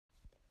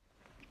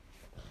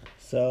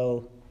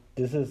So,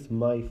 this is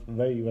my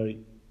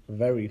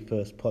very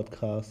first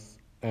podcast,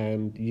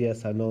 and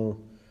yes, I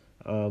know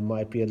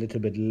might be a little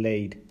bit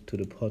late to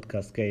the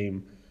podcast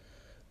game,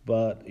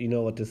 but you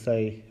know what to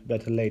say,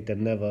 better late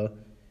than never.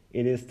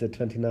 It is the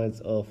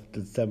 29th of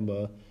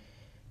December,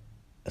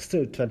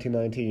 still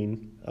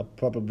 2019. I'll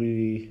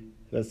probably,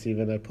 let's see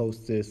when I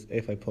post this,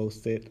 if I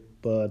post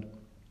it, but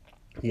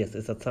yes,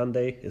 it's a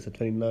Sunday, it's the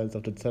 29th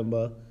of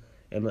December,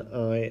 and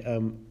I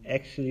am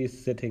actually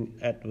sitting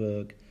at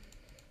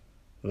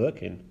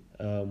working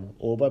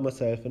all by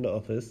myself in the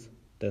office.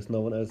 There's no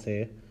one else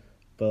here,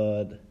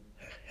 but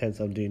hence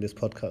I'm doing this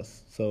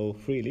podcast so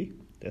freely.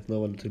 There's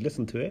no one to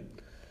listen to it,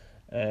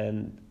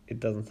 and it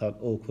doesn't sound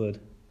awkward.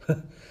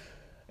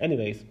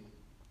 Anyways,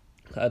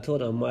 I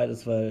thought I might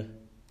as well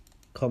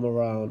come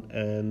around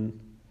and,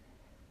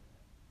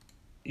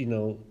 you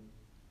know,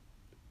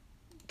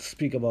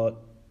 speak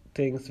about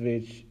things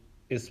which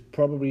is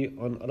probably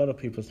on a lot of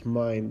people's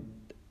mind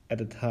at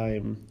the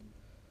time.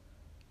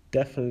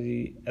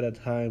 Definitely at a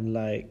time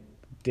like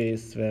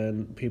this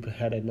when people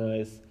had a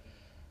nice.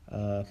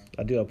 I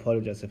do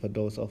apologize if I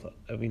doze off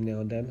every now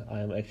and then. I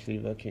am actually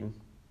working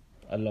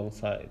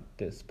alongside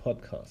this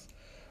podcast.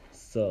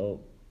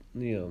 So,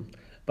 you know.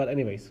 But,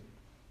 anyways,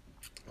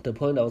 the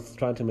point I was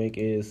trying to make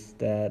is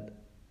that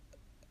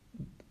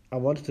I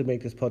wanted to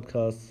make this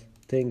podcast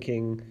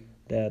thinking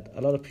that a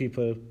lot of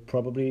people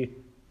probably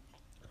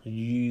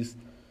use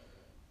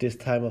this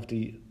time of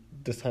the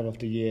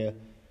year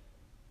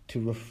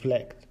to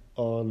reflect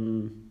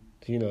on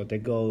their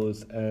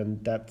goals,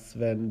 and that's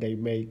when they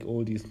make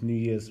all these New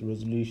Year's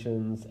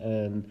resolutions.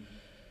 And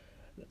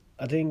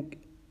I think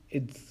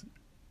it's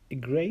a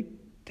great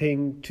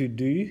thing to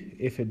do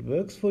if it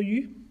works for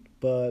you,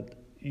 but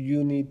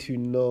you need to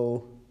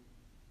know,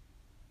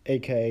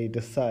 aka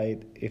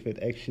decide if it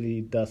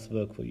actually does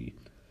work for you.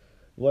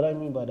 What I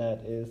mean by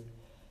that is,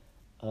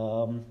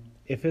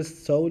 if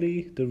it's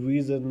solely the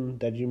reason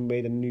that you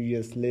made a New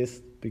Year's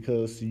list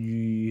because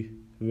you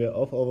were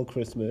off over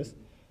Christmas,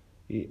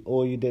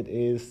 all you did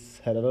is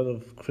had a lot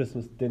of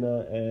Christmas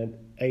dinner and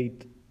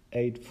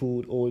ate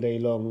food all day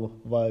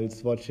long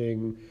whilst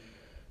watching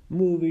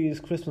movies,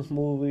 Christmas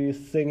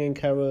movies, singing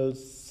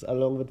carols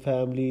along with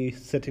family,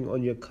 sitting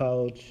on your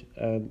couch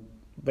and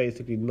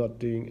basically not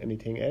doing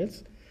anything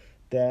else,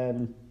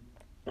 then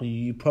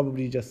you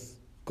probably just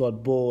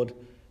got bored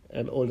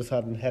and all of a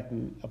sudden had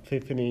an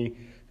epiphany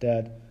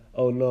that,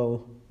 oh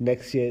no,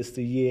 next year is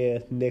the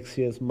year, next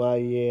year is my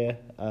year,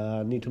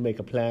 I need to make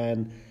a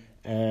plan,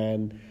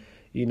 and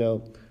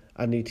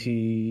I need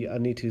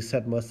to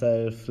set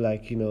myself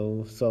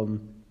some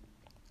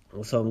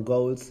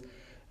goals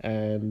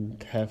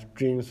and have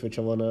dreams which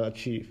I want to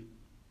achieve.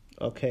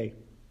 Okay,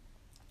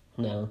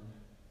 now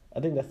I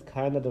think that's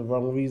kind of the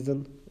wrong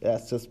reason.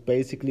 That's just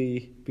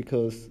basically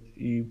because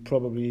you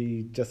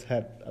probably just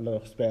had a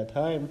lot of spare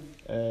time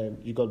and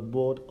you got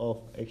bored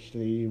of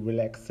actually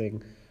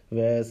relaxing.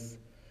 Whereas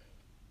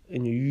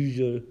in your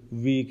usual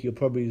week, you're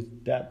probably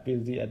that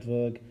busy at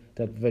work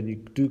that when you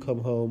do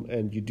come home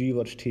and you do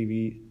watch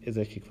TV, it's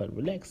actually quite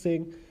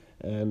relaxing,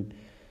 and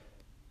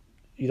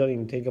you don't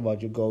even think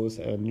about your goals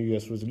and New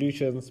Year's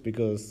resolutions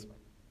because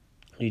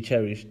you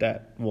cherish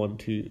that 1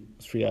 to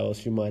 3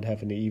 hours you might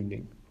have in the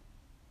evening.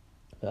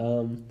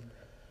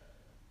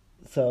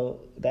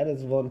 So that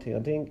is one thing. I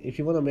think if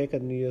you want to make a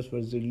New Year's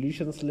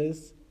resolutions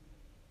list,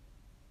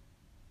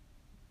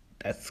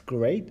 that's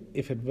great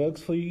if it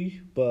works for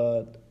you,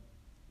 but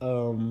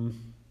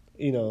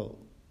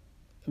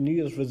New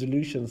Year's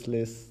resolutions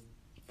list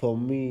for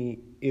me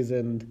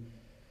isn't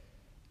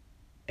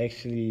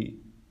actually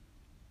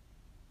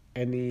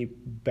any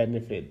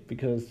benefit,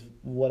 because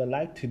what I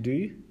like to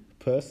do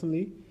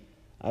personally,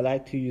 I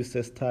like to use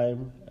this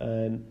time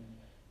and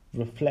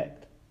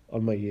reflect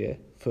on my year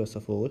first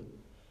of all.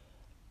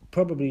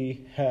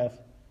 Probably have,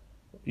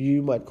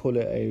 you might call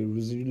it a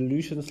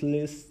resolutions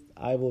list.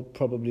 I would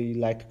probably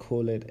like to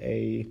call it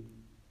a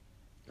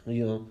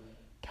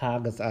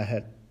targets I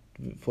had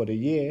for the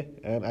year,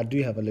 and I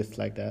do have a list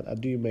like that. I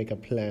do make a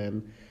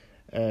plan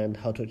and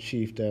how to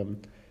achieve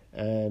them,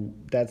 and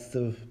that's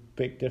the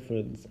big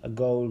difference. A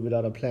goal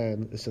without a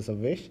plan is just a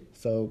wish.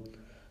 So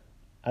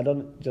I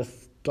don't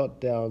just jot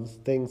down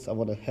things I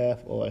want to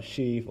have or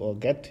achieve or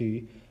get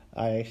to.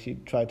 I actually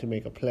try to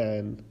make a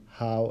plan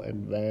how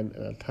and when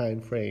and a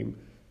time frame.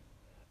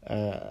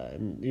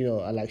 And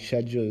I like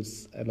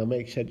schedules, and I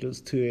make schedules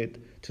to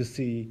it to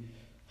see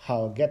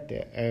how I get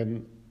there.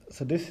 And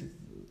so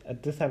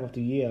at this time of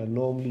the year, I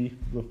normally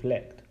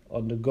reflect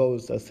on the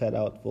goals I set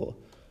out for,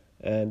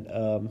 and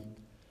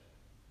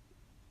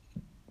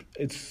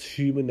it's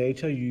human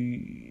nature.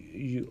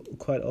 You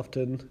quite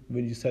often,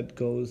 when you set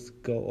goals,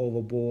 go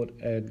overboard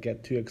and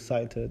get too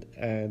excited,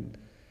 and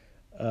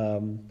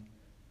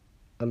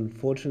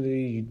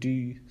unfortunately, you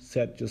do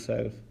set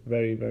yourself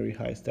very, very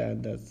high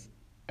standards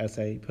as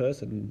a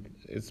person.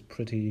 It's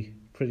pretty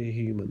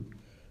human,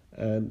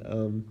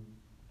 and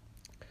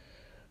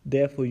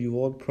therefore you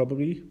won't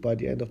probably by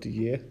the end of the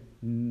year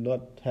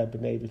not have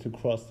been able to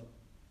cross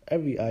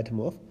every item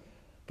off,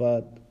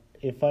 but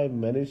if I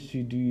manage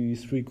to do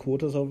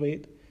 3/4 of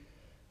it,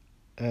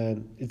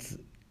 and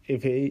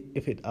if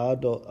it are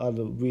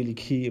the really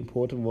key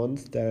important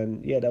ones,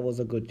 then yeah, that was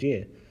a good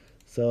year.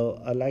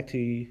 So I like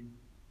to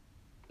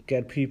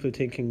get people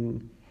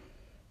thinking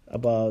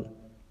about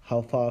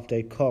how far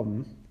they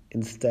come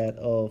instead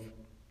of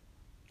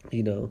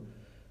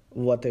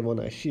what they want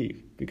to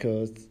achieve,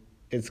 because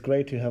it's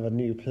great to have a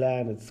new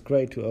plan, it's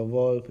great to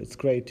evolve, it's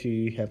great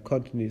to have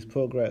continuous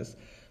progress,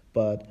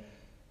 but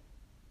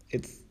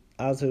it's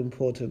also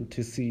important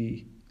to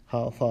see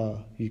how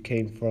far you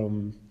came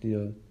from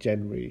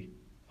January,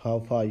 how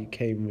far you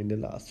came in the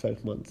last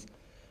 12 months,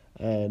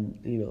 and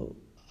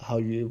how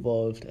you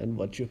evolved and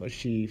what you've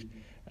achieved.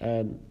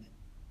 And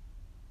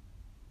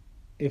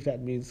if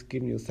that means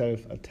giving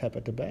yourself a tap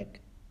at the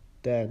back,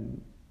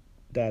 then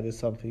that is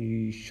something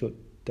you should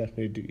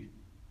definitely do.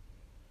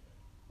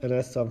 And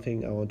that's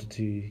something I wanted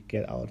to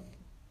get out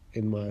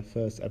in my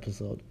first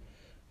episode,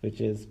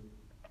 which is,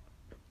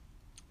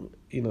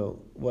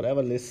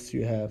 whatever lists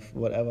you have,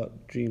 whatever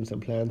dreams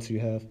and plans you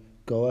have,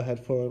 go ahead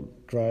for them,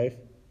 drive,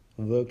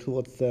 work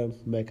towards them,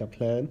 make a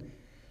plan,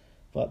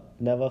 but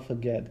never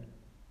forget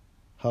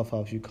how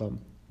far you come.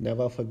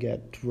 Never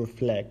forget to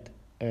reflect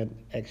and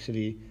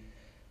actually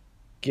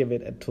give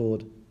it a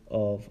thought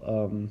of,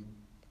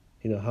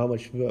 how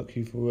much work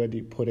you've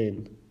already put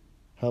in,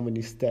 how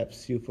many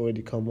steps you've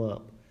already come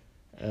up,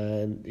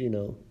 and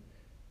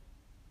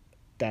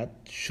that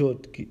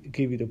should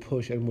give you the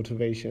push and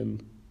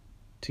motivation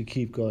to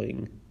keep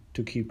going,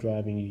 to keep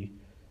driving you.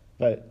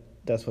 But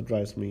that's what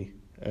drives me,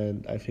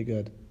 and I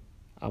figured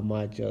I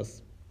might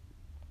just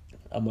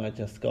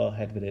go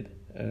ahead with it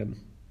and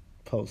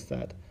post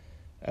that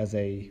as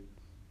a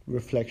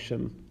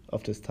reflection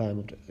of this time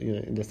of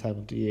in this time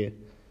of the year.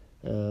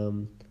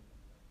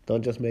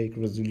 Don't just make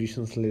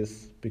resolutions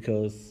lists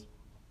because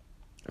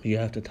you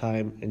have the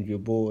time and you're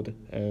bored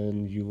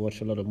and you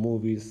watch a lot of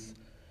movies.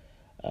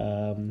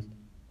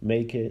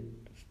 Make it,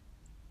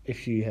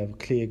 if you have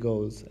clear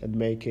goals, and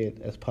make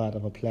it as part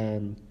of a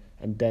plan,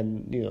 and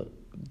then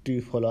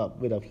do follow up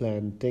with a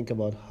plan. Think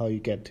about how you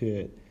get to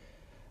it,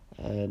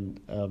 and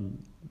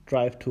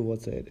drive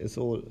towards it. It's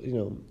all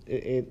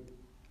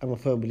I'm a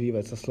firm believer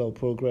it's a slow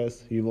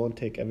progress. You won't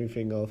take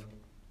everything off.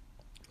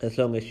 As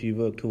long as you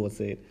work towards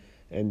it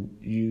and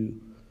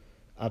you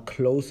are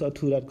closer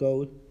to that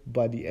goal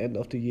by the end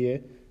of the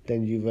year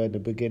than you were in the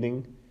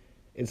beginning,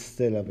 it's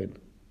still a win.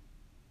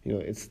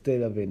 It's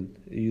still a win.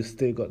 You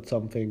still got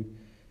something,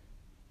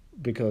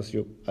 because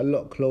you're a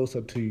lot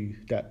closer to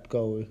that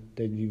goal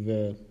than you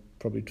were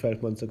probably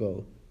 12 months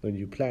ago when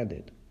you planned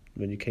it,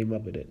 when you came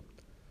up with it.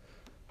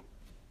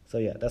 So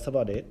yeah, that's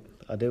about it.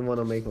 I didn't want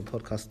to make my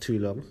podcast too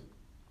long,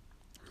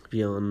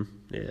 beyond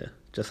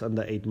just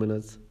under 8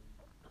 minutes.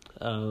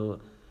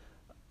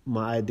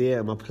 My idea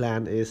and my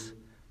plan is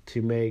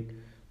to make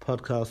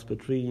podcasts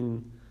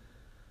between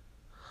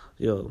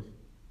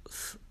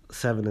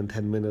 7 and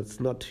 10 minutes,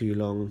 not too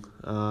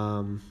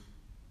long,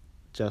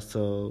 just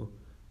so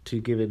to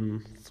give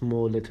in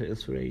small little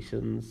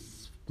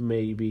inspirations,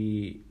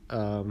 maybe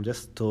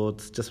just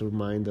thoughts, just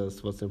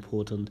reminders what's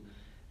important,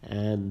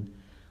 and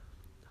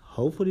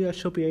hopefully I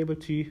should be able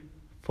to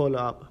follow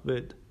up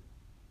with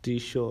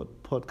these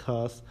short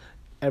podcasts.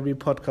 Every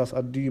podcast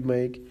I do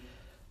make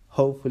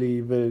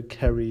hopefully will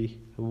carry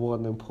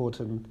one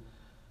important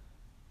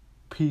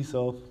piece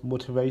of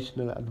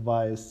motivational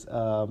advice.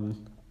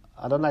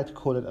 I don't like to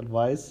call it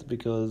advice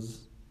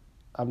because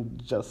I'm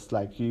just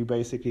like you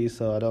basically,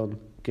 so I don't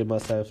give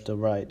myself the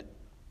right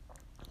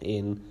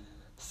in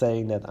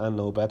saying that I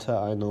know better,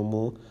 I know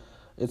more.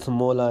 It's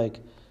more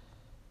like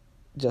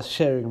just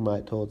sharing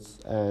my thoughts,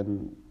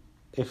 and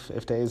if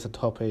there is a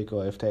topic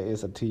or if there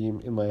is a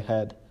theme in my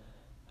head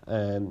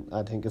and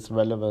I think it's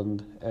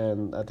relevant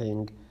and I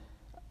think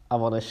I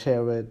want to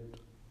share it,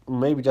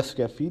 maybe just to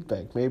get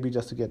feedback, maybe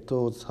just to get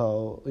thoughts,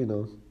 how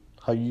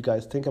you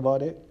guys think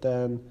about it,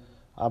 then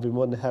I'll be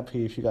more than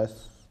happy if you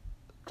guys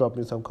drop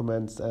me some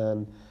comments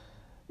and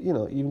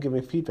even give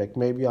me feedback.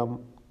 Maybe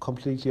I'm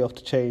completely off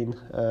the chain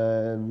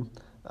and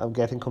I'm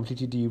getting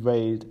completely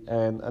derailed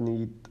and I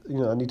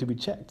need to be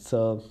checked.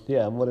 So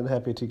yeah, I'm more than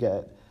happy to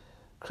get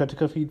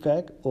critical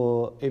feedback,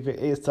 or if it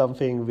is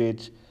something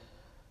which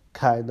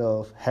kind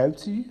of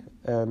helps you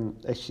and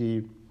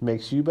actually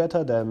makes you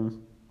better,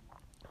 then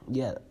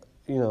yeah,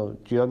 you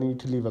don't need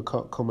to leave a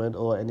comment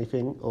or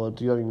anything, or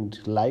you don't even need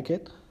to like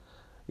it.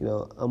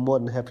 I'm more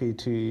than happy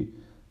to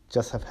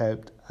just have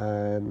helped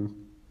and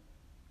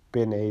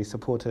been a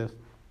supportive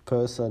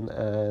person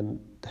and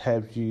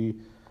help you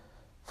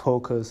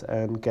focus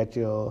and get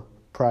your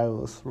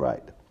priorities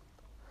right.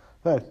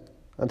 Well,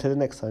 until the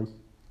next time.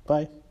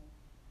 Bye.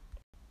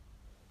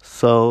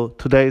 So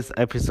today's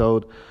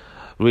episode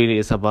really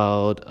is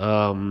about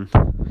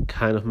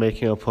kind of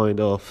making a point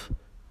of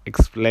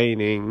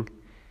explaining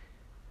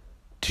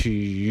to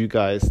you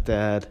guys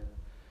that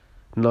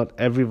not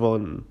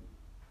everyone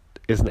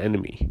is an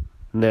enemy.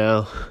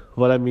 Now,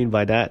 what I mean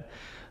by that,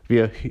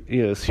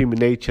 it's human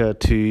nature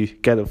to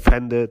get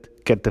offended,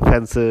 get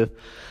defensive,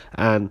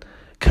 and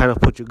kind of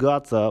put your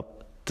guards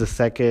up the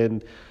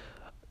second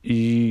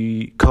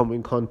you come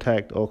in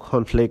contact or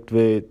conflict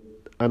with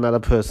another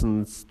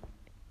person's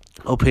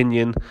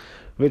opinion,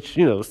 which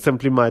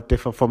simply might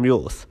differ from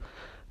yours.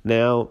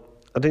 Now,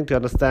 I think to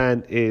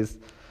understand is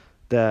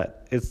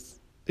that it's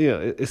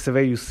the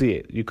way you see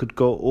it. You could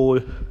go all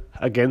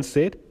against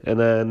it and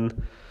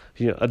then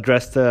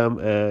address them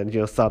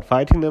and start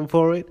fighting them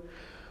for it,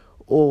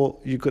 or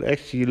you could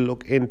actually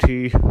look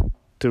into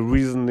the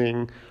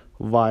reasoning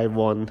why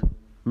one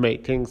may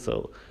think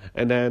so,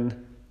 and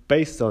then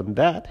based on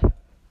that,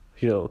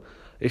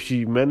 if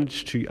you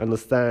manage to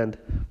understand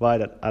why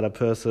that other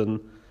person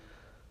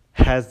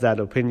has that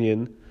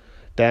opinion,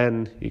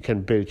 then you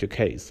can build your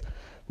case.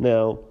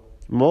 Now,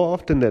 more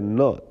often than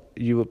not,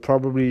 you will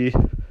probably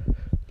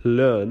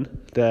learn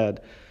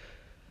that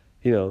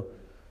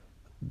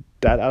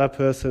that other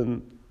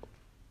person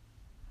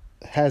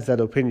has that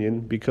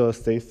opinion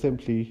because they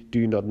simply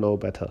do not know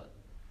better.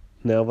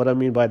 Now, what I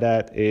mean by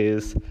that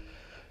is,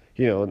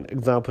 an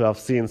example I've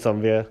seen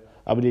somewhere,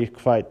 I believe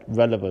quite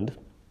relevant.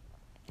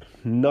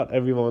 Not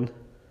everyone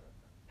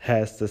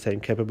has the same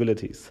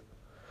capabilities.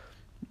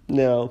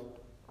 Now,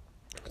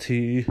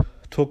 to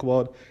talk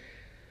about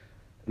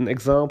an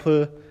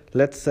example,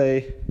 let's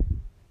say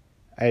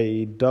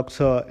a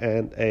doctor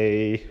and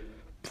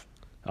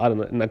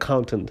an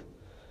accountant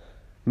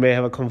may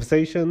have a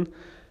conversation,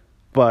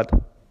 but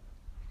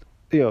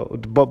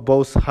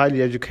both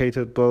highly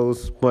educated,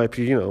 both might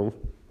be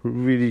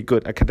really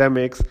good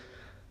academics.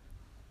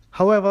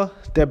 However,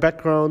 their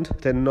background,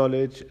 their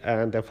knowledge,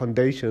 and their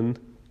foundation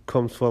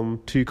comes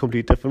from two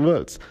complete different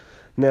worlds.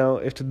 Now,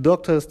 if the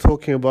doctor is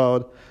talking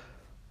about,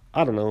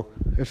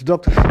 if the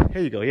doctor,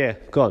 here you go, yeah,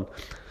 go on.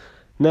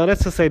 Now,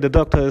 let's just say the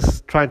doctor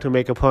is trying to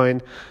make a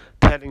point,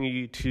 telling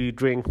you to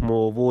drink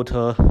more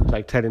water,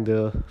 like telling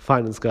the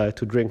finance guy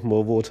to drink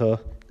more water,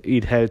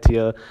 eat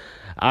healthier,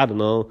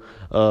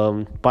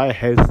 buy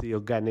healthy,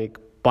 organic,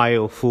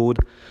 bio food,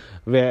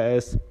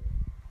 whereas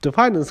the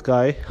finance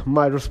guy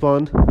might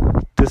respond,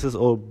 this is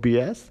all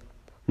BS.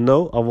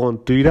 No, I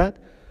won't do that.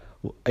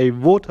 A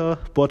water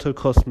bottle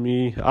costs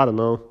me,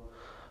 £2,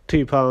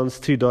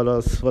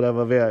 $2,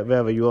 whatever,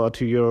 wherever you are,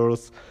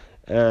 €2,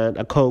 and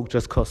a Coke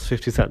just costs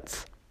 50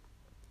 cents.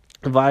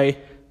 Why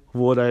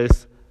would I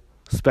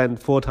spend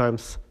 4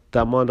 times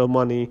the amount of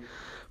money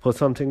for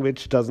something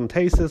which doesn't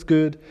taste as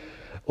good?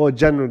 Or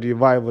generally,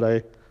 why would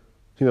I,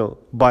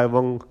 buy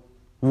one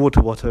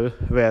water bottle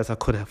whereas I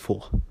could have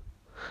 4?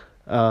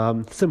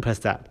 Simple as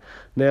that.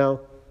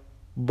 Now,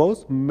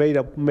 both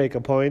make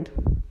a point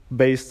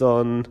based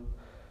on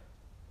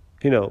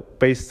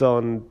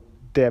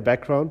their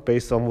background,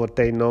 based on what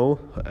they know,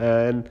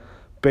 and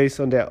based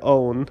on their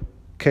own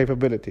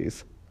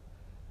capabilities.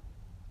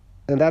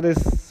 And that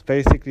is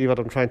basically what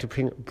I'm trying to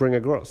bring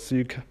across.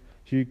 You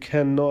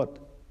cannot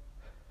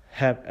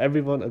have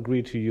everyone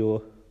agree to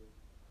your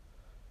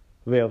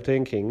way of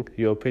thinking,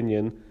 your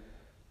opinion,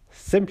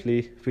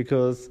 simply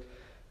because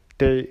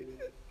they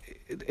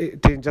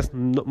just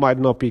might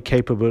not be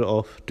capable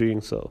of doing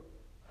so.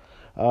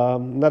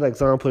 Another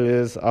example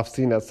is, I've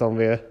seen that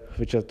somewhere,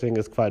 which I think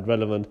is quite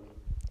relevant.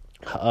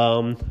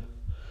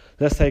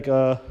 Let's take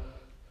if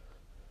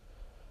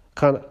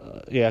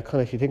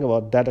you think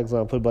about that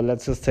example, but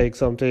let's just take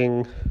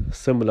something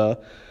similar.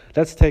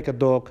 Let's take a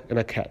dog and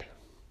a cat.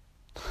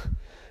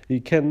 You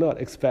cannot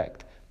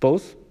expect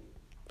both,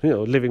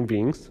 living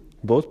beings,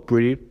 both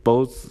breed,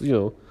 both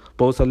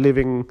are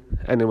living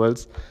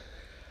animals.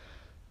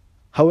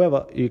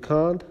 However, you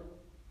can't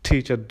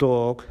teach a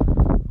dog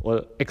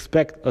or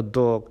expect a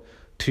dog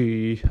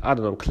to,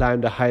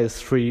 climb the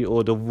highest tree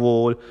or the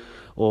wall,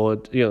 or,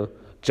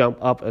 jump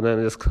up and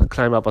then just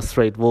climb up a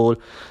straight wall,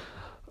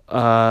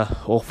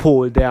 or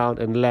fall down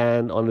and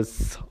land on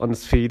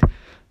his feet.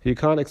 You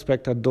can't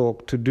expect a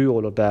dog to do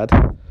all of that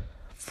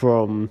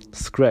from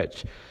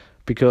scratch,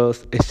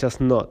 because it's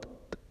just not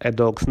a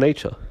dog's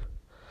nature.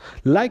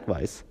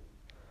 Likewise,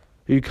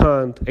 you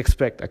can't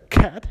expect a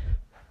cat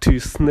to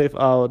sniff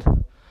out,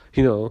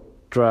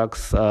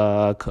 drugs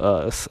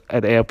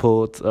at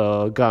airports,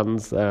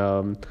 guns,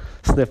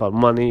 sniff out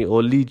money,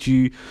 or lead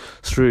you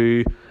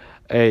through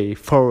a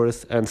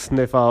forest and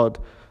sniff out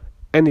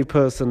any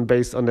person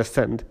based on their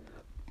scent,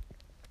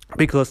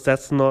 because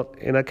that's not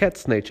in a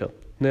cat's nature.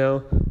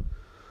 Now,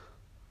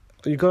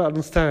 you gotta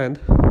understand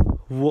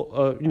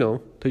that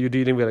you're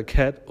dealing with a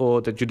cat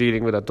or that you're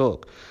dealing with a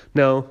dog.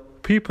 Now,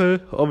 people,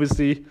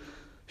 obviously,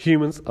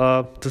 humans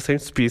are the same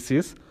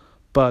species,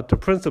 but the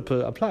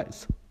principle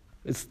applies.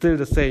 It's still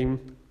the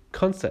same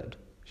concept.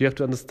 You have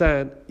to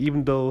understand,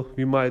 even though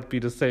we might be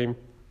the same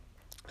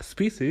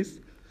species,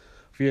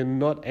 we are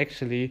not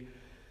actually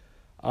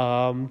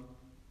the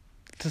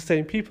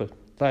same people.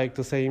 We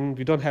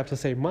don't have the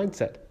same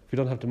mindset. We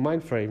don't have the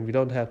mind frame. We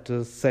don't have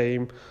the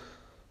same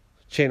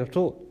chain of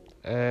thought.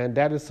 And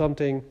that is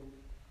something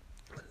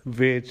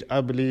which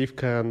I believe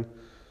can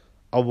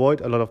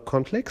avoid a lot of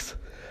conflicts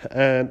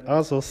and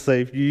also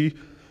save you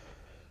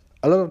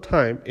a lot of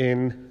time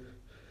in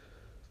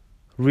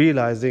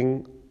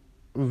realizing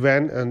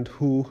when and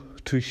who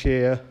to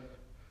share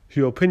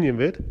your opinion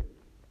with,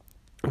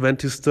 when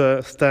to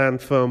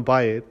stand firm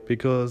by it,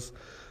 because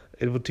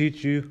it will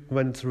teach you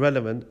when it's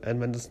relevant and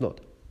when it's not.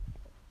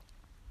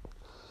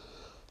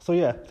 So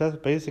yeah, that's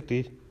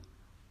basically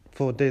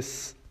for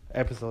this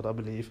episode, I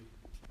believe,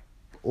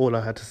 all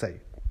I had to say.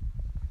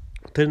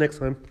 Till next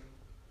time.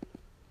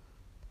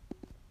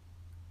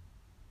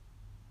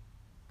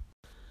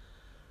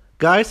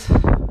 Guys,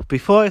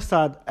 before I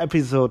start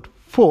episode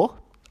 4,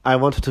 I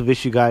wanted to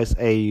wish you guys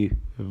a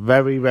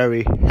very,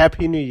 very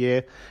happy new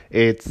year.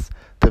 It's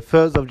the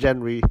 1st of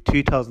January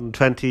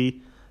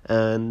 2020,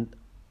 and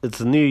it's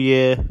a new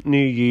year, new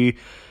you.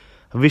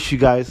 I wish you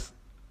guys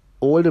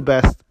all the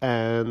best,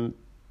 and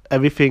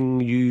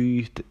everything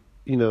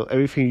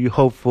everything you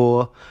hope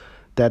for,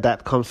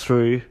 that comes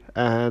through.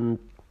 And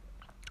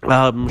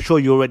I'm sure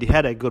you already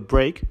had a good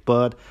break,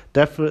 but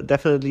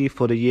definitely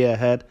for the year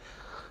ahead,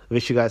 I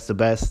wish you guys the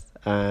best,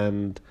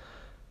 and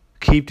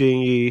keep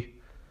doing you,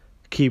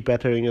 keep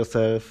bettering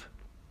yourself,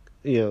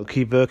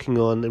 keep working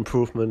on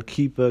improvement,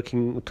 keep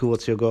working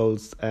towards your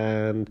goals.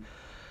 And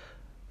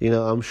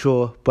I'm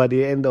sure by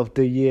the end of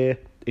the year,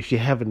 if you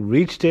haven't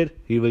reached it,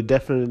 you will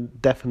definitely,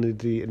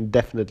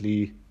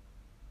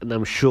 and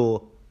I'm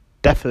sure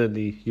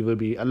definitely you will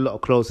be a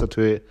lot closer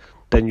to it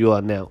than you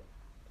are now.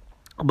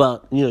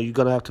 But you're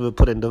gonna have to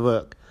put in the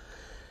work.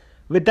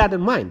 With that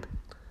in mind,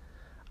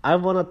 I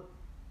want to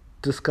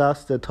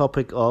discuss the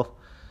topic of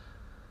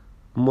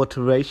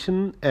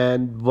motivation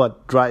and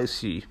what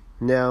drives you.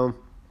 Now,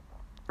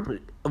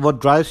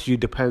 what drives you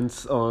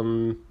depends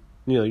on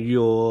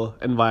your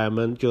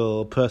environment,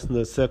 your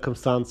personal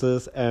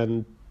circumstances,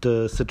 and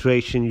the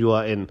situation you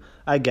are in.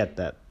 I get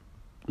that,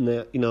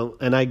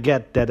 and I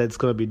get that it's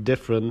going to be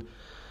different,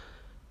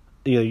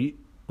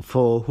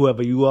 for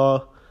whoever you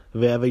are,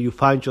 wherever you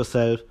find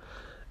yourself.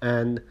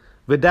 And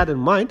with that in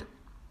mind,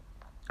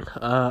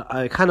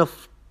 I kind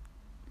of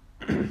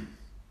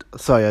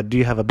sorry, I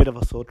do have a bit of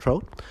a sore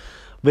throat.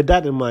 With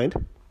that in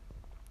mind,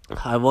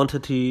 I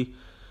wanted to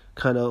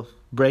kind of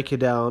break it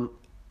down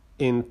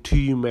in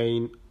 2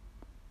 main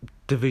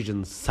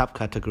divisions,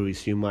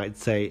 subcategories, you might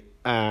say.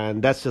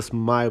 And that's just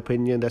my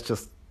opinion. That's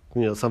just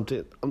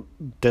something.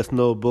 There's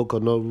no book or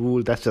no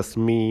rule. That's just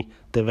me,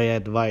 the way I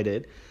divide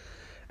it.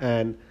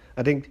 And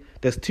I think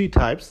there's 2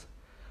 types.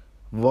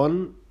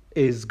 One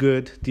is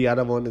good, the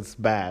other one is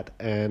bad.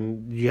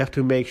 And you have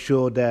to make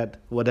sure that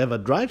whatever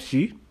drives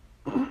you,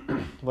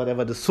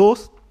 whatever the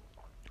source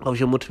of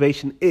your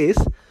motivation is,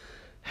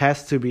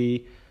 has to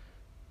be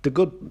a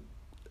good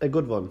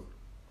one.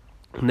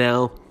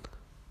 Now,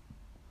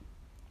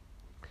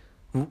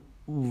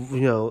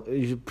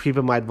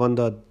 people might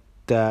wonder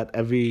that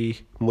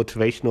every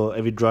motivation or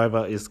every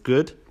driver is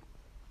good.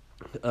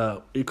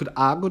 You could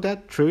argue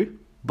that, true,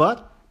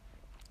 but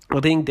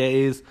I think there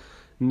is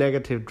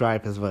negative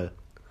drive as well.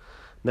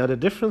 Now, the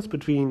difference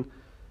between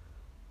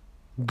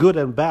good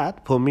and bad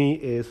for me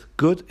is,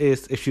 good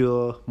is if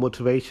your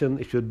motivation,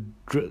 if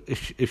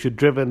you're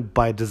driven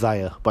by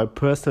desire, by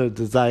personal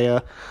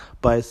desire,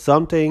 by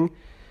something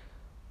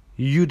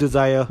you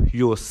desire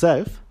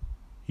yourself,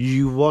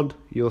 you want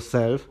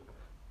yourself,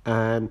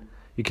 and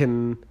you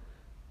can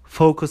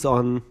focus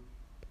on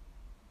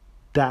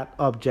that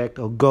object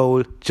or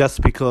goal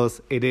just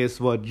because it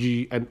is what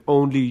you and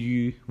only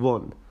you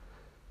want.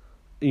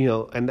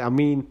 And I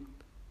mean,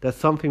 that's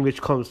something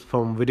which comes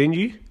from within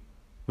you,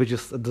 which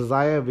is a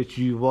desire which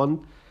you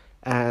want,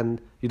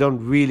 and you don't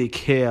really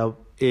care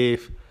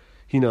if,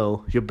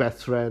 your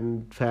best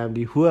friend,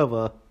 family,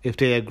 whoever, if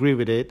they agree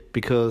with it,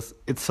 because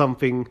it's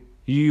something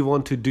you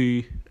want to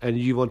do, and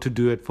you want to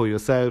do it for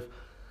yourself.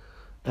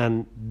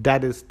 And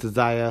that is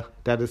desire.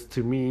 That is,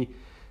 to me,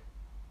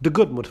 the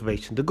good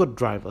motivation, the good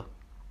driver.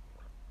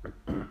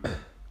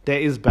 There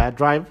is bad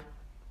drive.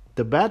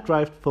 The bad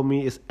drive for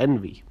me is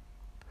envy.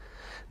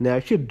 Now,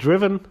 if you're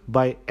driven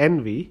by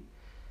envy,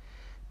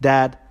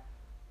 that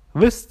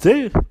will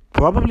still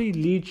probably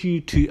lead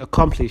you to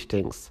accomplish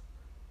things.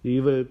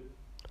 You will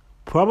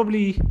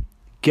probably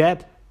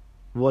get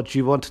what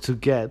you wanted to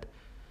get.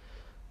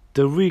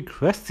 The real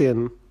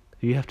question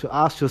you have to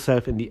ask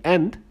yourself in the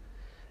end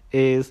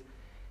is,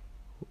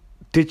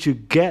 did you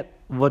get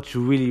what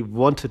you really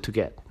wanted to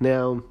get?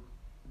 Now,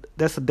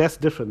 that's the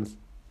difference.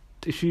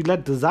 If you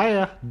let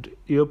desire,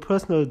 your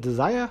personal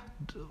desire,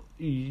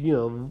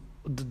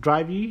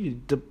 drive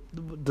you,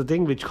 the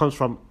thing which comes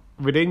from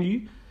within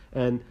you,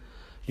 and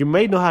you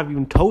may not have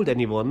even told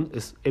anyone,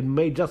 it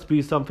may just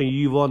be something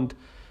you want,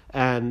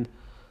 and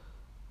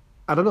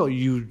I don't know,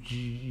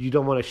 you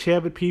don't want to share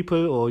with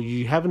people, or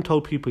you haven't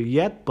told people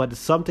yet, but it's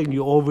something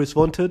you always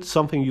wanted,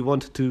 something you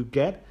wanted to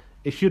get.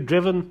 If you're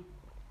driven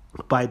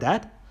by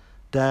that,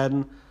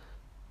 then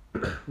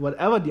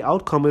whatever the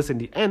outcome is in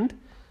the end,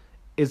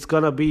 it's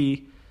gonna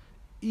be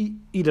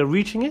either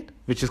reaching it,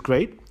 which is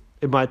great,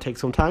 it might take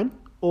some time,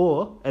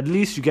 or at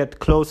least you get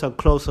closer and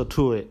closer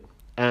to it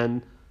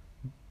and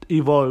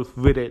evolve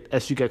with it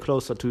as you get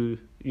closer to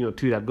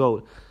that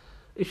goal.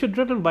 If you're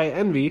driven by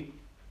envy,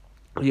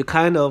 you're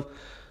kind of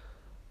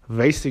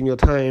wasting your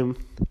time,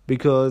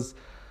 because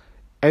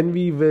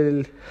envy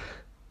will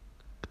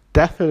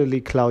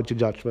definitely cloud your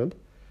judgment.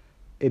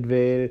 It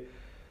will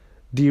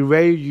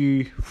derail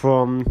you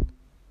from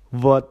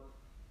what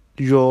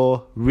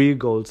your real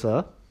goals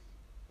are,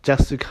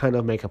 just to kind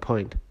of make a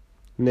point.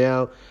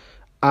 Now,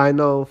 I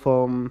know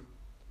from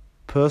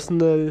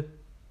personal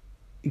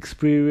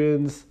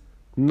experience,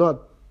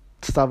 not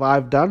stuff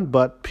I've done,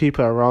 but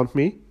people around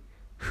me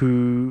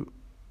who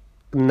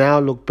now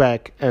look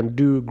back and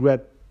do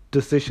regret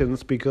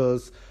decisions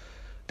because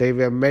they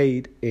were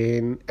made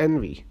in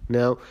envy.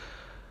 Now,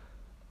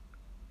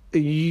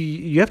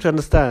 you have to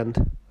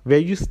understand where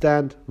you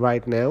stand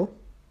right now.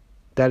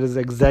 That is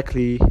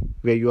exactly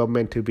where you are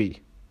meant to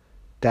be.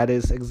 That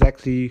is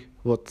exactly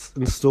what's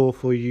in store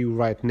for you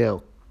right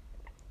now.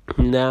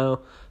 Now,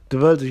 the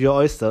world is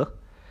your oyster,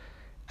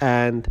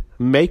 and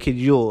make it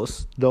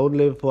yours. Don't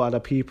live for other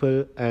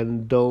people,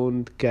 and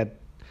don't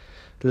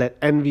let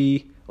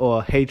envy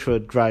or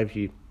hatred drive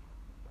you.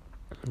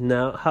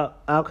 Now,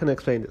 how can I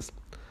explain this?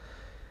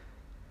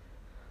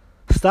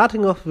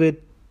 Starting off with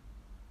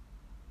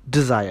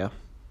desire.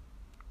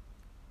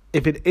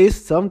 If it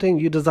is something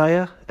you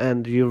desire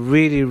and you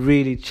really,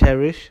 really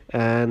cherish,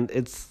 and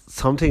it's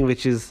something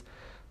which is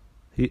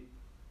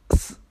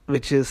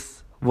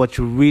what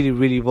you really,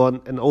 really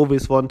want and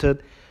always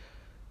wanted,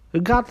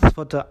 regardless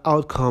what the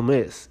outcome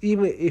is,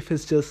 even if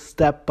it's just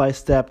step by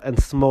step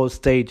and small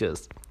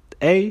stages,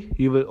 A,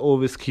 you will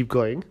always keep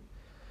going.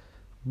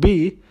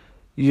 B,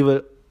 you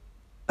will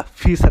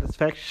feel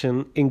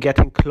satisfaction in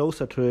getting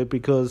closer to it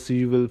because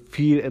you will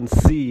feel and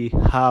see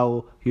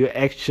how your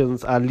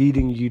actions are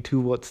leading you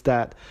towards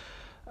that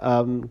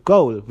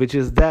goal, which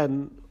is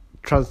then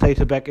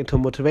translated back into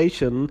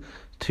motivation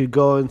to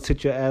go and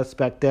sit your ass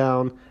back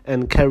down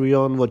and carry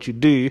on what you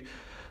do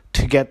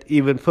to get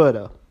even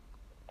further.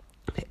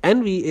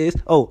 Envy is,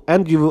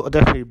 and you will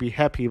definitely be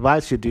happy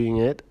whilst you're doing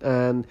it,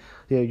 and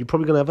you're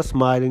probably going to have a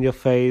smile in your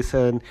face,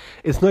 and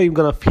it's not even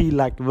going to feel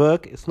like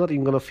work, it's not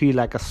even going to feel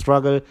like a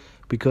struggle,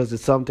 because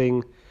it's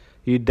something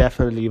you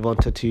definitely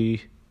wanted to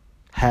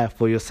have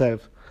for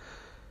yourself.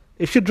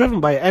 If you're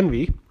driven by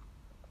envy,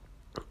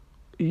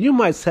 you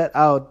might set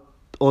out,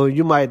 or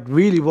you might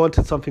really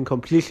wanted something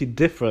completely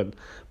different,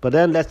 but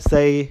then let's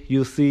say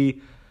you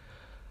see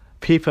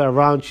people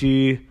around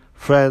you,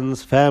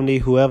 friends, family,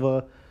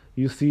 whoever,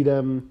 you see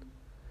them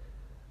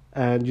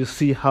and you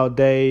see how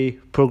they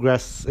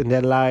progress in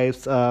their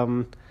lives.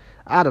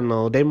 I don't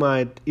know, they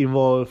might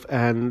evolve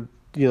and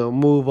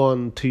move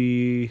on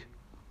to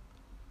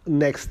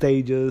next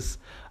stages.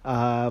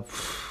 God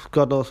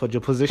knows what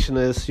your position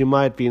is. You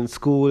might be in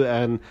school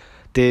and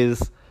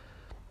there's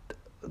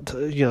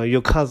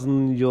your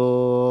cousin,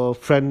 your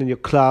friend in your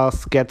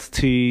class gets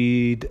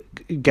to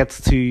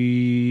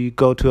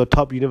go to a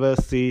top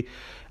university,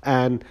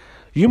 and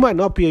you might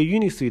not be a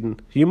uni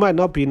student, you might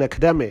not be an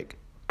academic,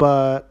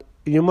 but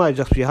you might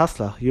just be a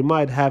hustler. You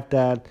might have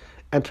that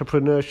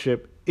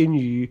entrepreneurship in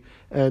you,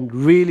 and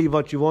really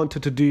what you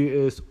wanted to do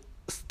is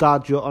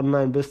start your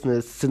online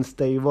business since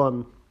day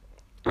one.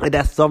 And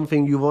that's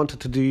something you wanted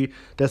to do,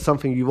 that's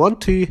something you want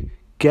to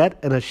get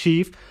and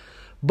achieve,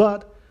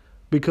 but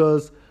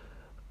because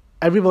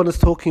everyone is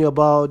talking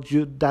about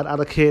that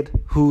other kid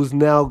who's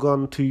now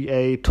gone to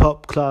a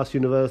top class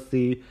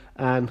university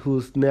and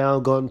who's now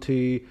gone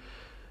to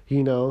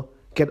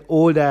get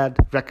all that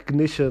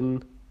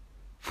recognition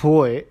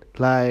for it,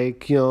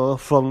 like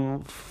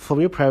from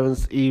your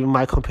parents, even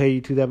might compare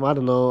you to them, I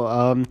don't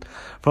know,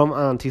 from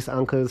aunties,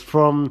 uncles,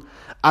 from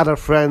other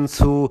friends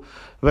who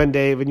when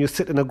you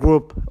sit in a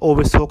group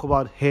always talk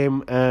about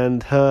him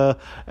and her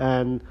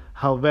and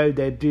how well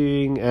they're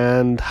doing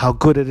and how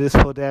good it is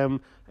for them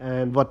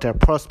and what their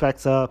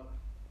prospects are.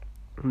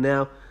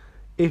 Now,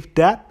 if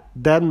that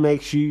then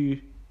makes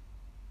you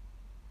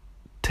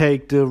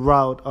take the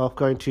route of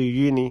going to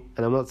uni,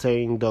 and I'm not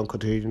saying don't go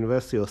to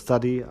university or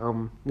study.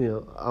 I'm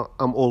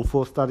all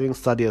for study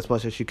as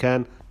much as you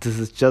can. This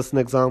is just an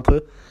example.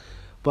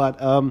 But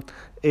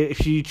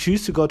if you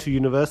choose to go to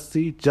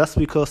university just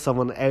because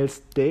someone else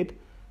did,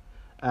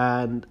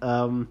 and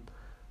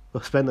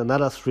spend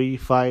another 3,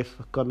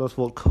 5, God knows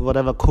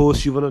whatever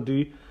course you want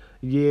to do,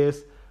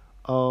 years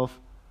of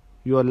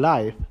your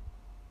life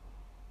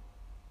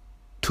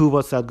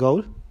towards that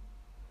goal,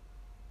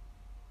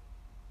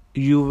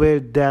 you will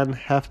then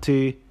have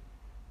to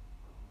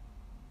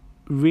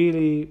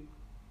really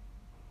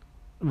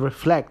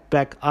reflect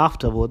back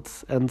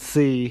afterwards and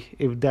see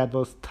if that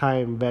was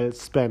time well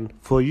spent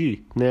for you.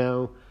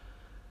 Now,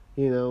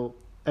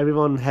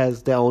 everyone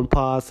has their own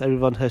paths,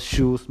 everyone has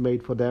shoes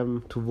made for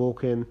them to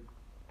walk in,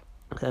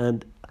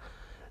 and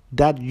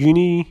that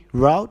uni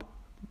route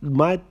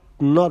might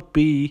not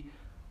be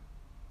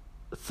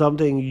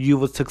something you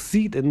would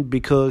succeed in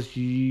because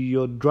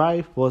your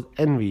drive was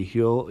envy.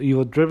 You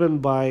were driven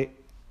by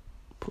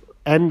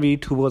envy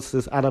towards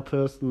this other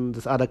person,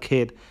 this other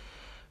kid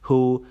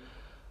who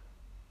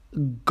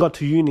got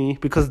to uni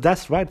because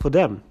that's right for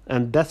them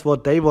and that's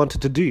what they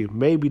wanted to do.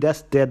 Maybe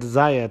that's their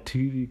desire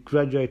to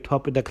graduate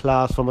top in the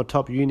class from a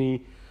top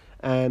uni,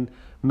 and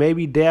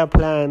maybe their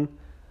plan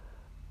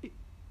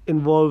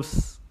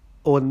involves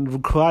or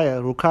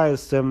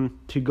requires them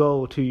to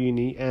go to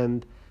uni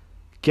and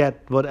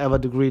get whatever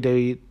degree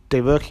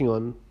they're working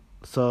on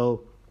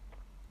So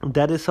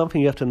that is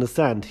something you have to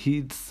understand.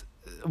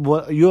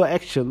 Your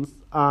actions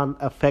aren't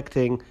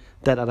affecting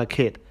that other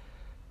kid.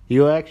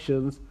 Your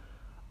actions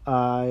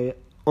are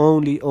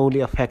only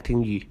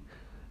affecting you.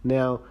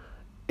 Now,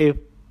 if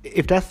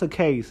that's the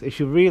case, if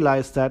you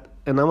realize that,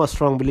 and I'm a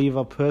strong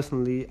believer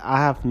personally, I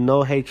have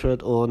no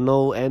hatred or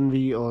no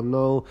envy or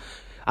no,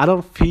 I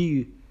don't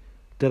feel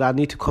that I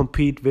need to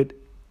compete with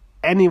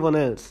anyone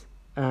else,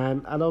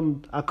 and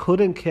I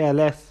couldn't care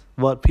less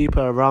what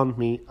people around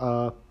me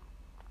are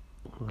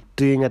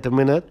doing at the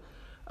minute,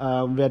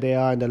 where they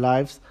are in their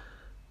lives,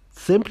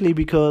 simply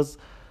because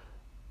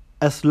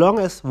as long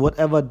as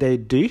whatever they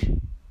do,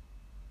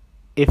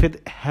 if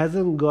it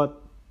hasn't got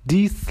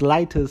the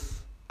slightest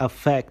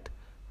effect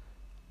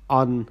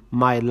on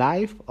my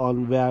life,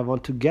 on where I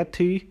want to get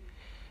to,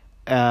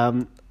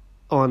 on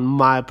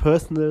my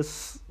personal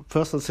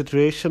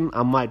situation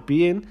I might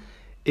be in,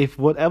 if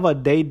whatever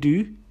they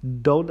do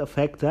don't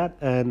affect that,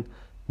 and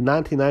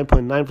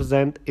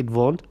 99.9% it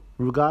won't,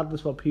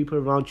 regardless what people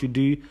around you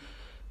do,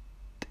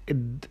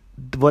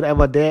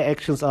 whatever their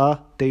actions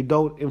are, they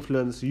don't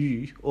influence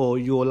you or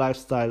your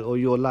lifestyle or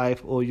your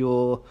life or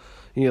your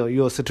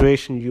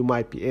situation you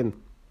might be in.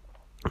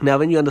 Now,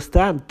 when you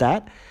understand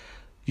that,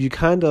 you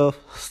kind of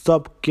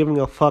stop giving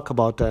a fuck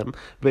about them,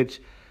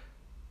 which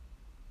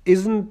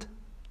isn't,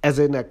 as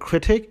in a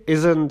critic,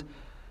 isn't,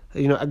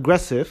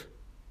 aggressive.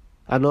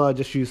 I know I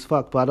just use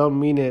fuck, but I don't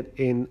mean it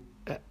in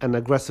an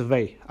aggressive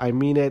way. I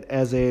mean it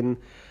as in,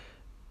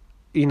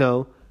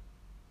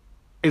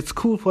 it's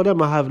cool for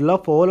them. I have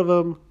love for all of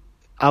them.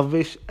 I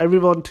wish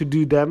everyone to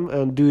do them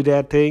and do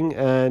their thing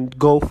and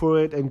go for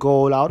it and go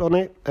all out on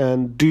it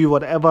and do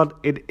whatever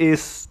it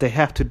is they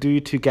have to do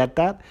to get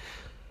that.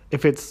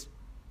 If it's,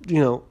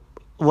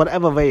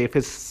 whatever way, if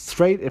it's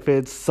straight, if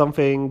it's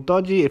something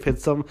dodgy, if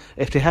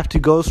they have to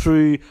go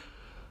through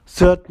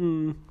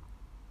certain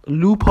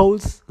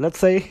loopholes, let's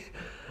say,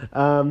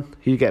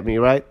 you get me,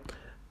 right?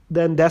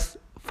 Then that's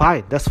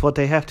fine. That's what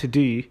they have to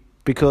do,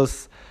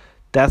 because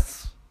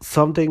that's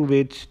something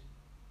which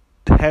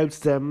helps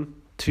them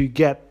to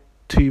get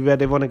to where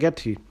they want to get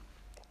to.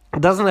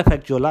 It doesn't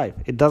affect your life.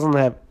 It doesn't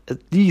have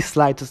the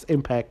slightest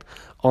impact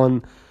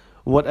on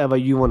whatever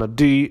you want to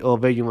do or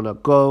where you want to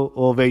go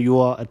or where you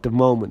are at the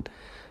moment.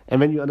 And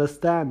when you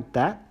understand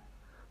that,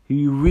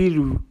 you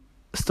really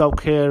stop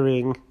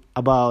caring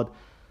about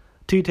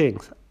two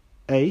things.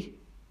 A,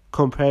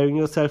 comparing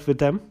yourself with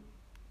them,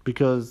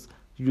 because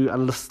you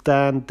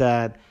understand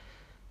that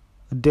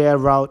their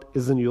route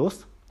isn't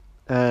yours.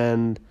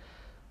 And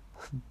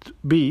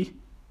B,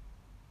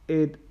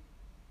 it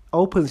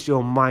opens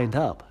your mind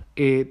up.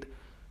 It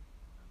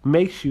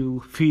makes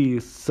you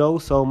feel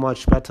so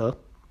much better,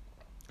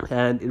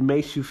 and it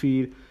makes you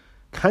feel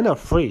kind of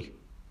free.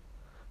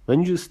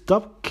 When you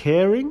stop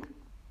caring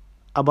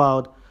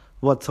about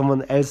what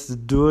someone else is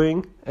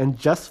doing and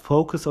just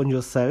focus on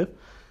yourself,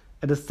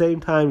 at the same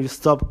time you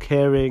stop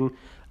caring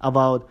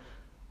about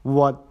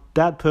what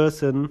that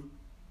person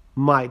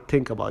might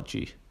think about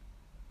you.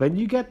 When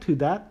you get to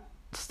that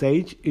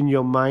stage in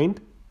your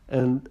mind,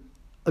 and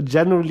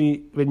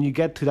generally when you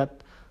get to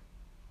that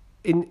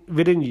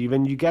within you,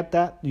 when you get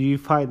that, you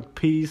find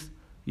peace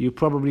you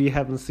probably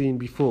haven't seen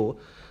before.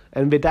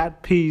 And with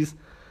that peace,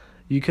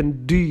 you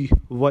can do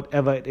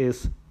whatever it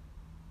is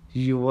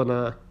you want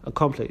to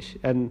accomplish.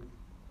 And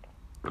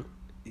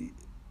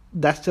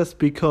that's just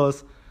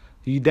because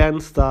you then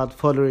start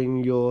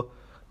following your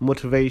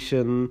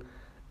motivation,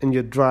 and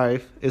your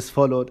drive is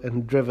followed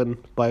and driven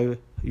by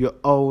your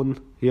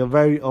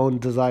very own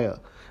desire.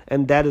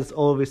 And that is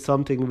always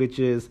something which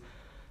is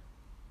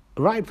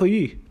right for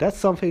you. That's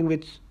something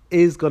which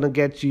is going to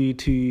get you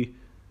to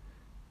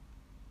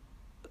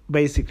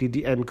basically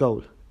the end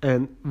goal.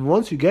 And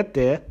once you get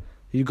there,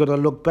 you're going to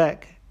look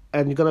back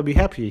and you're going to be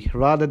happy,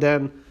 rather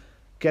than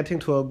getting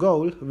to a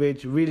goal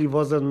which really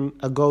wasn't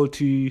a goal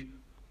to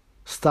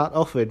start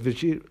off with,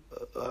 which it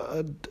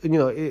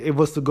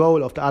was the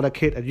goal of the other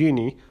kid at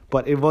uni,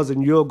 but it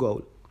wasn't your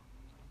goal.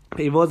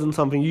 It wasn't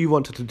something you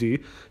wanted to do.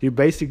 You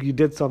basically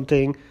did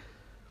something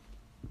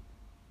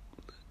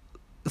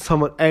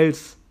someone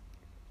else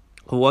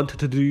wanted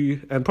to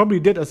do and probably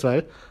did as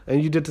well,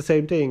 and you did the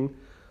same thing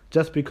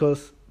just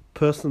because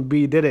person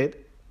B did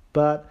it,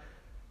 but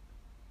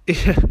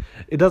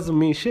it doesn't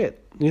mean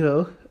shit.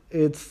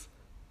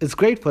 It's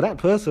great for that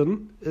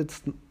person.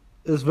 It's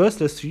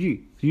worthless to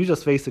you. You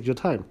just wasted your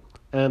time.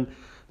 And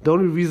the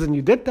only reason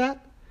you did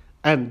that,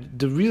 and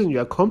the reason you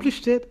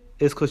accomplished it,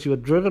 is because you were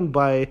driven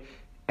by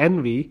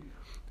envy,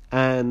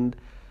 and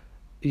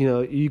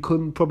you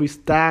couldn't probably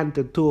stand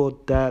the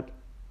thought that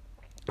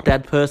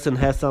that person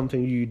has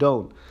something you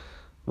don't.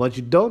 What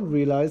you don't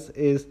realize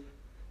is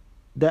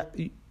that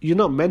you're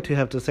not meant to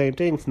have the same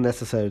things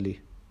necessarily.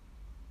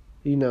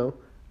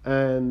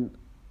 And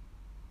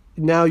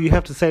now you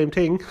have the same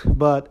thing,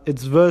 but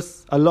it's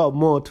worth a lot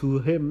more to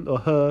him or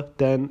her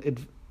than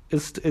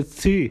it's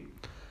to you.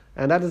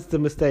 And that is the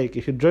mistake.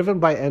 If you're driven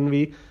by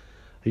envy,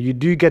 you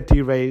do get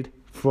derailed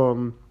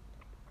from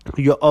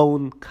your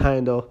own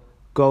kind of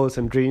goals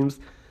and dreams.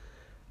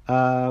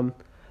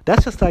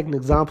 that's just like an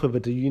example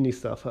with the uni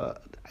stuff.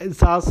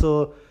 It's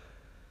also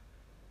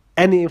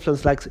any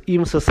influence, like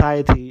even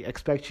society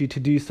expects you to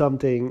do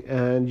something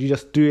and you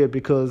just do it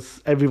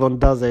because everyone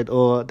does it,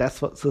 or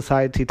that's what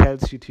society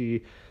tells you to.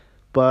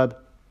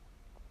 But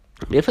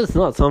if it's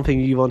not something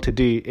you want to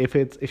do, if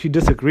you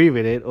disagree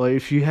with it, or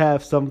if you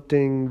have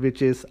something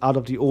which is out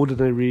of the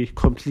ordinary,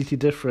 completely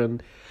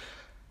different,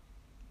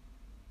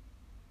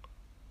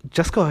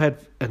 just go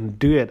ahead and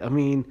do it. I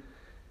mean,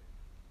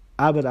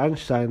 Albert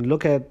Einstein,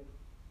 look at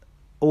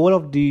all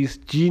of these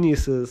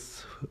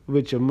geniuses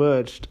which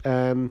emerged,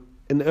 and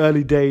in the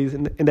early days,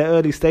 in the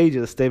early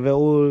stages, they were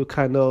all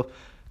kind of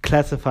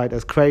classified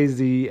as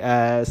crazy,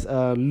 as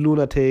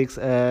lunatics,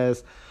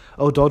 as,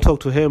 oh, don't talk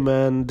to him,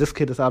 man, this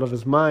kid is out of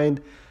his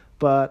mind.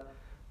 But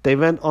they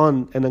went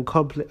on and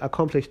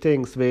accomplished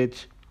things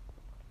which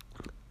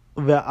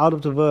were out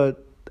of the world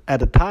at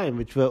the time,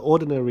 which were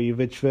ordinary,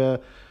 which were,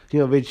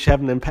 which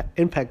have an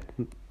impact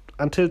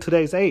until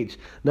today's age.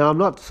 Now, I'm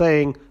not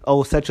saying,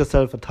 oh, set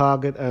yourself a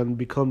target and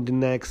become the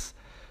next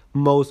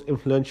most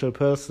influential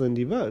person in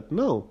the world.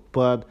 No,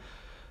 but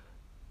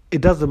it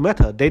doesn't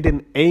matter. They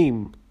didn't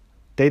aim.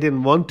 They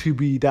didn't want to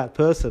be that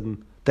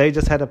person. They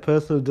just had a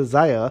personal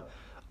desire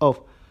of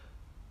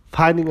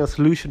finding a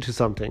solution to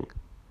something.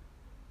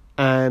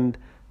 And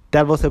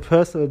that was a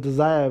personal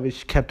desire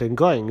which kept them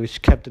going,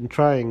 which kept them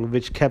trying,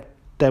 which kept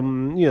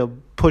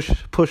them,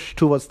 push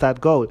towards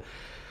that goal.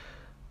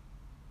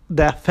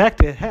 The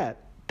effect it had,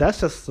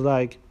 that's just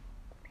like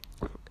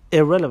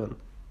irrelevant.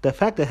 The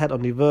effect it had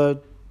on the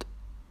world,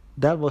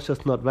 that was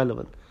just not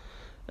relevant.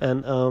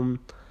 And I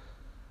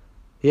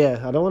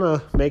don't want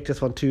to make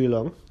this one too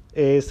long.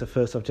 It is the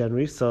 1st of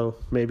January, so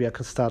maybe I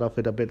can start off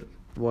with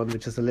one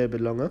which is a little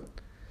bit longer.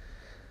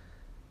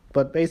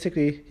 But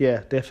basically,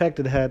 the effect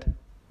it had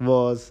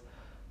was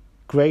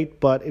great,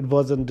 but it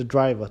wasn't the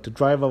driver. The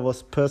driver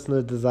was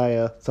personal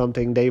desire,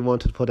 something they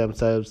wanted for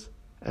themselves,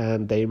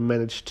 and they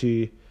managed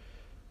to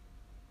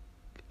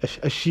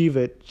achieve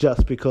it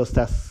just because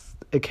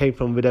it came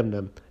from within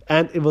them.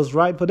 And it was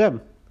right for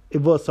them.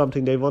 It was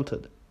something they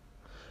wanted.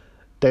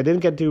 They didn't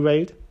get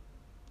derailed.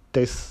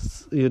 They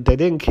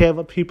didn't care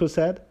what people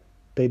said.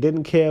 They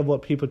didn't care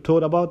what people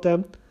thought about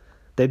them.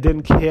 They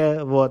didn't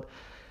care what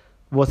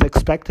was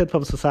expected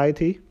from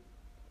society.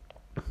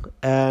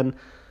 And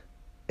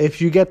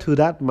if you get to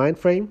that mind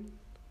frame,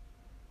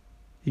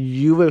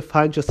 you will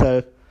find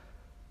yourself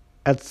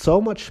at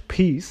so much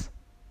peace,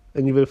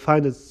 and you will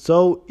find it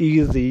so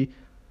easy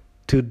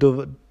to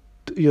devote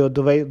your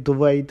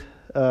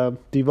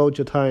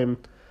time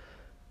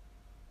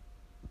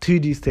to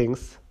these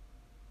things.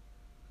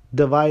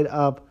 Divide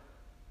up,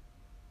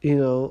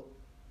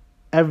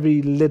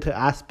 every little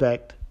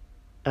aspect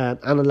and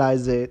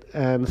analyze it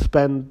and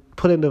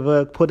put in the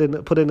work, put in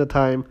the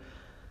time,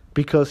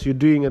 because you're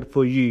doing it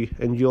for you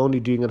and you're only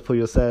doing it for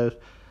yourself,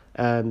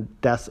 and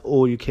that's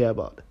all you care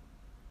about.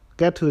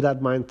 Get to that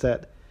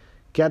mindset,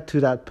 get to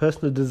that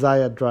personal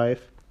desire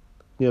drive,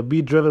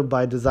 be driven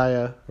by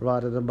desire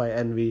rather than by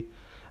envy.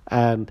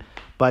 And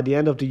by the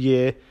end of the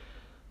year,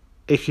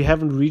 if you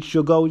haven't reached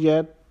your goal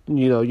yet,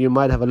 you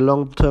might have a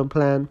long-term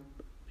plan.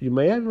 You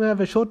may even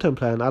have a short-term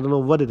plan. I don't know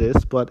what it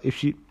is, but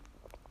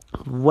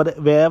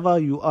wherever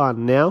you are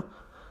now,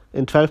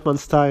 in 12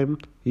 months' time,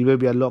 you will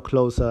be a lot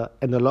closer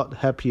and a lot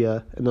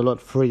happier and a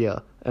lot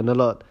freer and a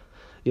lot.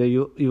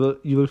 You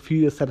will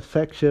feel a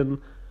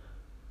satisfaction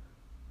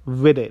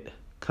with it,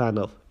 kind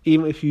of.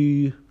 Even if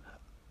you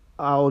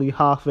are only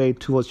halfway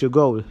towards your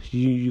goal,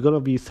 you're gonna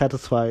be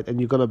satisfied and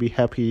you're gonna be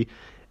happy,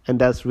 and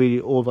that's really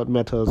all that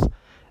matters,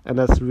 and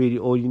that's really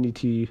all you need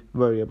to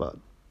worry about.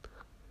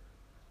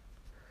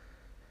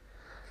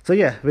 So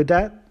with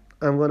that,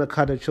 I'm going to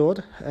cut it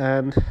short,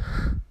 and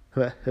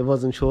it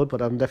wasn't short,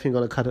 but I'm definitely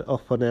going to cut it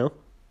off for now,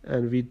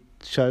 and we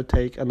shall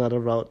take another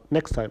route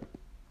next time.